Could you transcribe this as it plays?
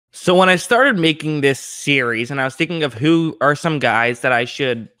So when I started making this series and I was thinking of who are some guys that I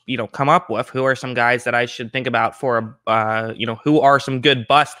should, come up with, who are some guys that I should think about for, who are some good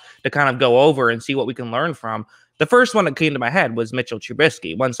busts to kind of go over and see what we can learn from. The first one that came to my head was Mitchell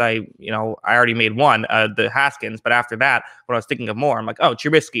Trubisky. Once I already made one, the Haskins, but after that, when I was thinking of more, I'm like, oh,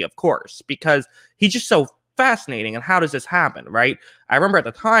 Trubisky, of course, because he's just so fascinating. And how does this happen, right? I remember at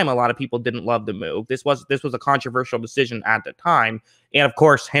the time, a lot of people didn't love the move. This was a controversial decision at the time. And of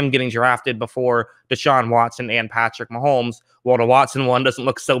course, him getting drafted before Deshaun Watson and Patrick Mahomes. Well, the Watson one doesn't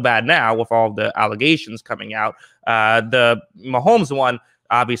look so bad now with all the allegations coming out. The Mahomes one,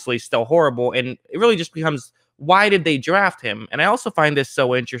 obviously, still horrible. And it really just becomes, why did they draft him? And I also find this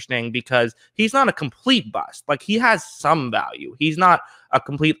so interesting because he's not a complete bust. Like, he has some value. He's not a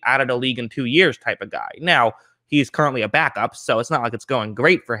complete out of the league in 2 years type of guy. Now, he's currently a backup, so it's not like it's going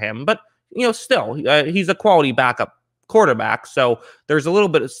great for him. But, still, he's a quality backup quarterback. So there's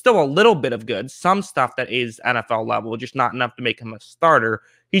still a little bit of good, some stuff that is NFL level, just not enough to make him a starter.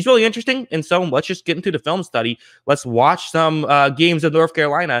 He's really interesting. And so let's just get into the film study. Let's watch some games of North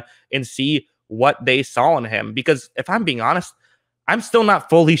Carolina and see what they saw in him. Because if I'm being honest, I'm still not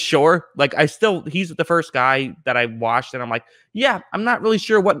fully sure. Like, he's the first guy that I watched, and I'm like, yeah, I'm not really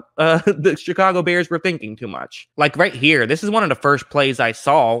sure what the Chicago Bears were thinking too much. Like right here, this is one of the first plays I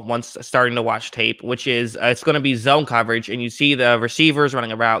saw once starting to watch tape, which is it's going to be zone coverage, and you see the receivers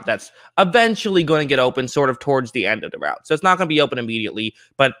running a route that's eventually going to get open sort of towards the end of the route. So it's not going to be open immediately,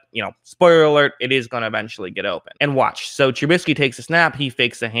 but, spoiler alert, it is going to eventually get open. And watch. So Trubisky takes a snap, he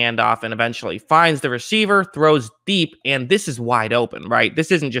fakes a handoff, and eventually finds the receiver, throws deep, and this is wide open, right?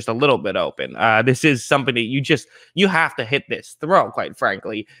 This isn't just a little bit open. This is something that you have to hit this throw, quite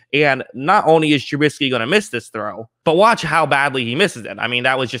frankly. And not only is Trubisky going to miss this throw, but watch how badly he misses it. I mean,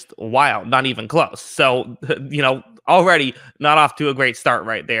 that was just wild, not even close. So, already not off to a great start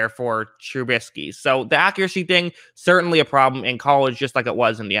right there for Trubisky. So the accuracy thing, certainly a problem in college, just like it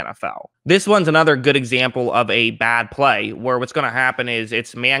was in the NFL. This one's another good example of a bad play where what's going to happen is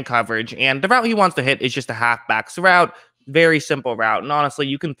it's man coverage, and the route he wants to hit is just a halfback's route. Very simple route. And honestly,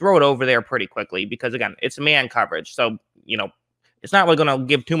 you can throw it over there pretty quickly because, again, it's man coverage. So, it's not really going to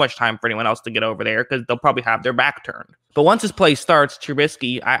give too much time for anyone else to get over there because they'll probably have their back turned. But once his play starts,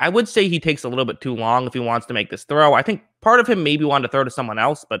 Trubisky, I would say he takes a little bit too long if he wants to make this throw. I think part of him maybe wanted to throw to someone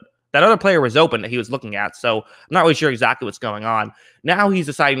else, but that other player was open that he was looking at, so I'm not really sure exactly what's going on. Now he's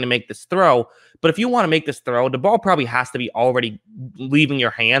deciding to make this throw, but if you want to make this throw, the ball probably has to be already leaving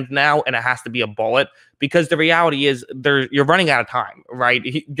your hand now, and it has to be a bullet, because the reality is you're running out of time, right?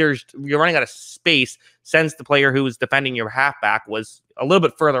 You're running out of space since the player who was defending your halfback was a little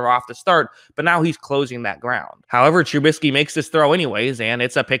bit further off to start, but now he's closing that ground. However, Trubisky makes this throw anyways, and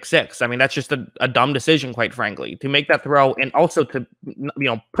it's a pick six. I mean, that's just a dumb decision, quite frankly, to make that throw and also to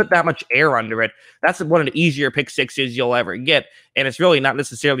put that much air under it. That's one of the easier pick sixes you'll ever get, and it's really not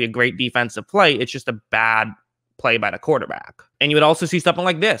necessarily a great defensive play. It's just a bad play by the quarterback. And you would also see something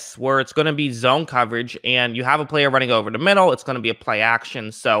like this, where it's going to be zone coverage, and you have a player running over the middle. It's going to be a play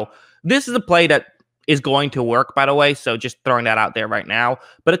action. So this is a play that is going to work, by the way, so just throwing that out there right now,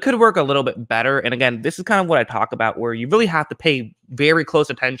 but it could work a little bit better. And again, this is kind of what I talk about, where you really have to pay very close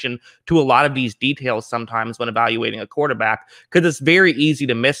attention to a lot of these details sometimes when evaluating a quarterback, because it's very easy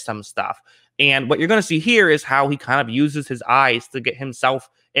to miss some stuff. And what you're going to see here is how he kind of uses his eyes to get himself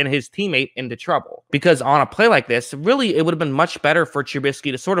and his teammate into trouble. Because on a play like this, really, it would have been much better for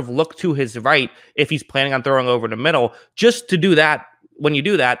Trubisky to sort of look to his right if he's planning on throwing over the middle, just to do that. When you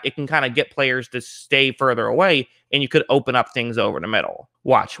do that, it can kind of get players to stay further away, and you could open up things over the middle.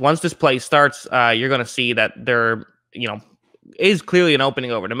 Watch. Once this play starts, you're going to see that there, is clearly an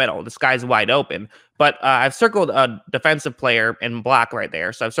opening over the middle. This guy's wide open, but I've circled a defensive player in black right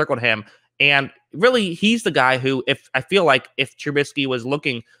there. So I've circled him, and really, he's the guy who, if Trubisky was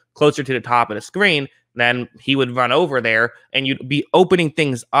looking closer to the top of the screen, then he would run over there, and you'd be opening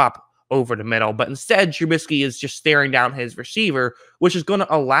things up over the middle. But instead, Trubisky is just staring down his receiver, which is going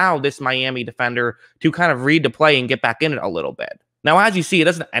to allow this Miami defender to kind of read the play and get back in it a little bit. Now, as you see, it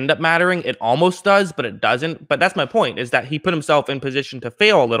doesn't end up mattering. It almost does, but it doesn't. But that's my point, is that he put himself in position to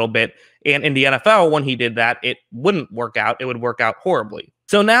fail a little bit. And in the NFL, when he did that, it wouldn't work out. It would work out horribly.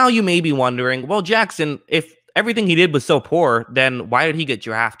 So now you may be wondering, well, Jackson, if everything he did was so poor, then why did he get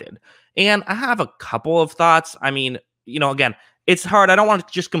drafted? And I have a couple of thoughts. I mean, again, it's hard. I don't want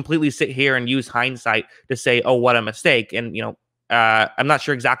to just completely sit here and use hindsight to say, oh, what a mistake. And, I'm not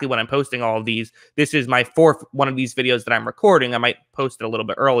sure exactly when I'm posting all of these. This is my fourth one of these videos that I'm recording. I might post it a little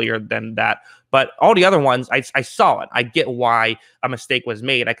bit earlier than that. But all the other ones, I saw it. I get why a mistake was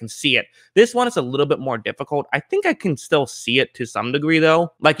made. I can see it. This one is a little bit more difficult. I think I can still see it to some degree,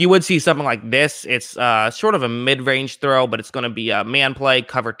 though. Like you would see something like this. It's sort of a mid-range throw, but it's going to be a man play,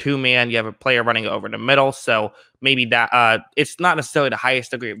 cover two man. You have a player running over the middle. So maybe that it's not necessarily the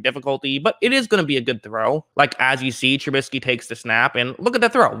highest degree of difficulty, but it is going to be a good throw. Like as you see, Trubisky takes the snap and look at the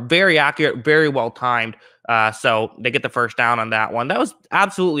throw. Very accurate, very well timed. So they get the first down on that one. That was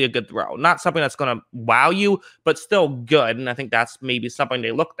absolutely a good throw. Not something that's going to wow you, but still good. And I think that's maybe something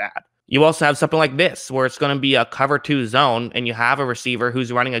they looked at. You also have something like this, where it's going to be a cover two zone, and you have a receiver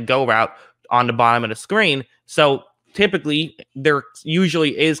who's running a go route on the bottom of the screen. So typically, there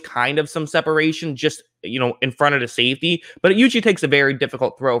usually is kind of some separation just, in front of the safety, but it usually takes a very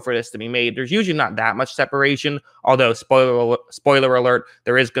difficult throw for this to be made. There's usually not that much separation, although spoiler alert,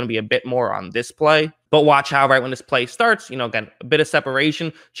 there is going to be a bit more on this play. But watch how right when this play starts, again, a bit of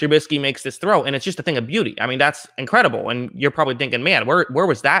separation, Trubisky makes this throw, and it's just a thing of beauty. I mean, that's incredible. And you're probably thinking, man, where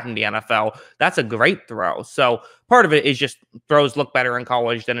was that in the NFL? That's a great throw. So part of it is just throws look better in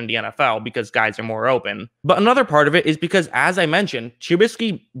college than in the NFL because guys are more open. But another part of it is because, as I mentioned,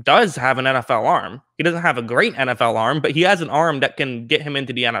 Trubisky does have an NFL arm. He doesn't have a great NFL arm, but he has an arm that can get him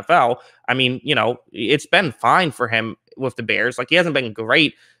into the NFL. I mean, it's been fine for him with the Bears. Like, he hasn't been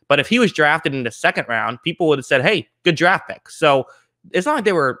great, but if he was drafted in the second round, people would have said, hey, good draft pick. So it's not like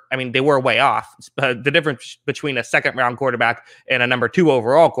they were way off. The difference between a second round quarterback and a number 2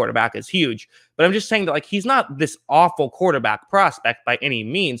 overall quarterback is huge. But I'm just saying that, like, he's not this awful quarterback prospect by any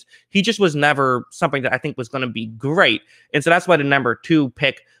means. He just was never something that I think was going to be great. And so that's why the number 2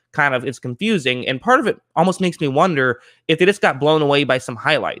 pick kind of is confusing. And part of it almost makes me wonder if they just got blown away by some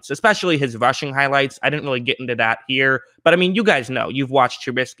highlights, especially his rushing highlights. I didn't really get into that here, but I mean, you guys know, you've watched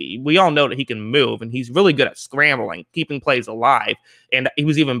Trubisky. We all know that he can move, and he's really good at scrambling, keeping plays alive. And he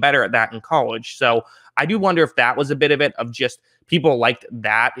was even better at that in college. So I do wonder if that was a bit of it, of just people liked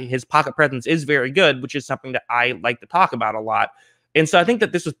that. His pocket presence is very good, which is something that I like to talk about a lot. And so I think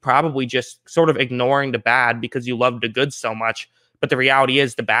that this was probably just sort of ignoring the bad because you love the good so much. But the reality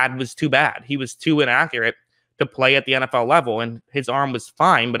is the bad was too bad. He was too inaccurate to play at the NFL level, and his arm was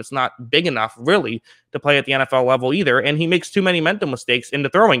fine, but it's not big enough really to play at the NFL level either. And he makes too many mental mistakes in the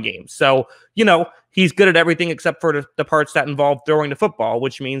throwing game. So, he's good at everything except for the parts that involve throwing the football,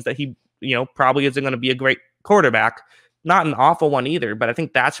 which means that he, probably isn't going to be a great quarterback. Not an awful one either, but I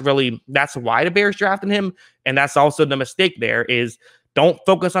think that's why the Bears drafted him. And that's also the mistake there is don't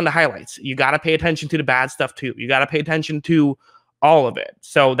focus on the highlights. You got to pay attention to the bad stuff too. You got to pay attention to all of it.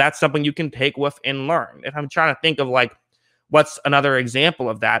 So that's something you can take with and learn. If I'm trying to think of like what's another example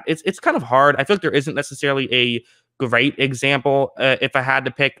of that, it's kind of hard. I feel like there isn't necessarily a great example if I had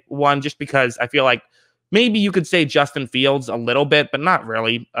to pick one, just because I feel like maybe you could say Justin Fields a little bit, but not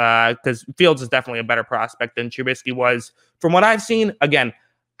really, because Fields is definitely a better prospect than Trubisky was. From what I've seen, again,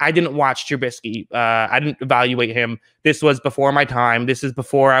 I didn't watch Trubisky. I didn't evaluate him. This was before my time. This is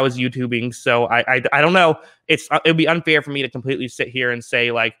before I was YouTubing. So I don't know. It'd be unfair for me to completely sit here and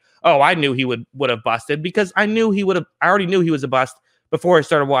say like, oh, I knew he would have busted, because I already knew he was a bust before I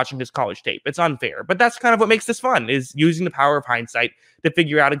started watching his college tape. It's unfair, but that's kind of what makes this fun, is using the power of hindsight to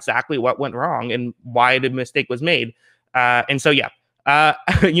figure out exactly what went wrong and why the mistake was made. And so, yeah,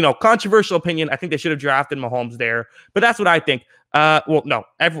 controversial opinion. I think they should have drafted Mahomes there, but that's what I think. Well, no,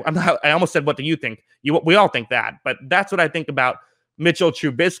 I almost said, what do you think? We all think that, but that's what I think about Mitchell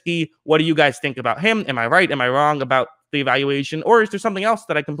Trubisky. What do you guys think about him? Am I right? Am I wrong about the evaluation? Or is there something else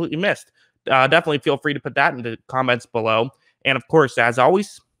that I completely missed? Definitely feel free to put that in the comments below. And of course, as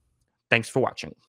always, thanks for watching.